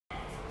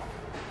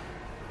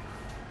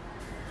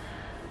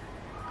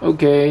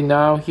Okay,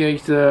 now here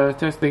is the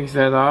testing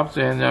setup,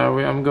 and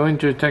I'm going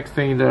to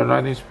testing the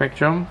lighting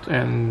spectrum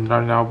and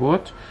lighting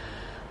output,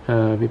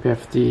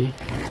 PPFD.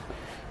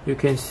 You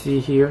can see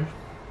here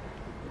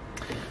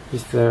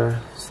is the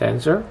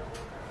sensor.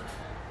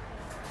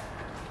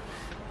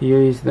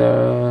 Here is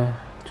the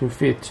 2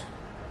 feet.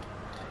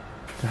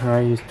 The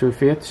height is 2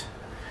 feet,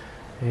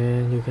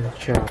 and you can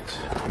chart.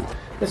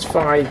 Let's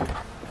find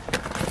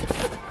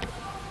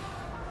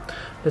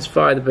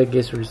the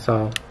biggest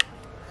result.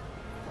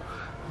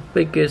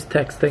 Biggest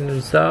texting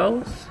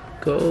results.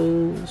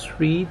 Go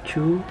 3,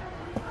 2,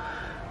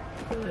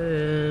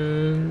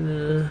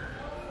 and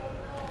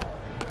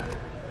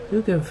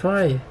you can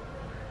find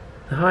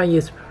the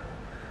highest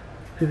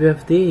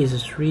PPFD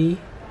is 3,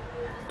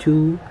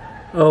 2,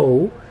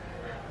 0,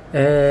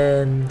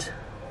 and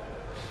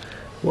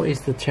what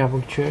is the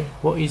temperature?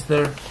 What is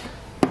the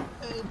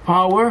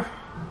power?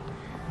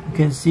 You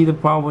can see the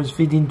power is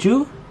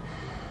 15.2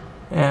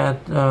 at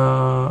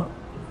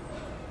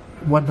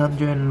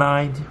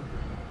 109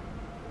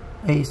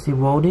 AC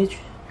voltage.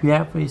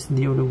 PF is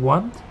nearly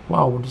 1.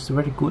 Wow, this is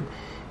very good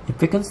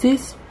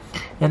efficiencies.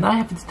 And I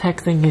have this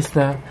testing is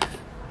the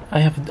I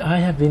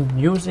have been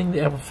using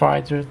the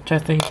amplifier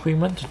testing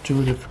equipment to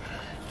do the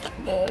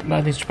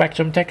lighting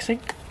spectrum testing.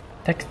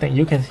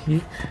 You can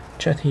see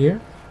chat here,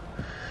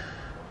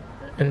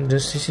 and the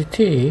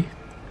CCT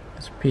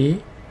is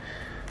P.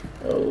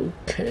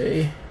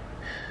 Okay,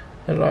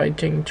 the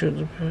lighting to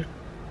the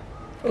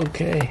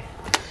okay.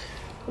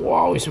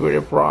 Wow, it's very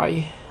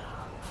bright.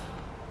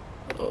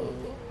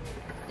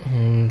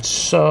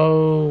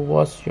 So,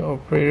 what's your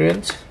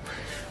opinion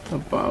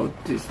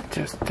about this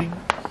testing?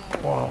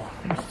 Wow,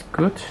 it's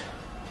good.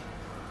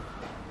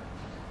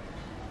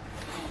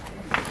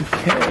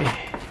 Okay,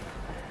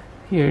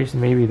 here is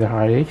maybe the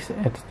highlights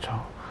at the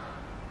top.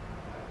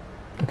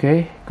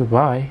 Okay,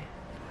 goodbye.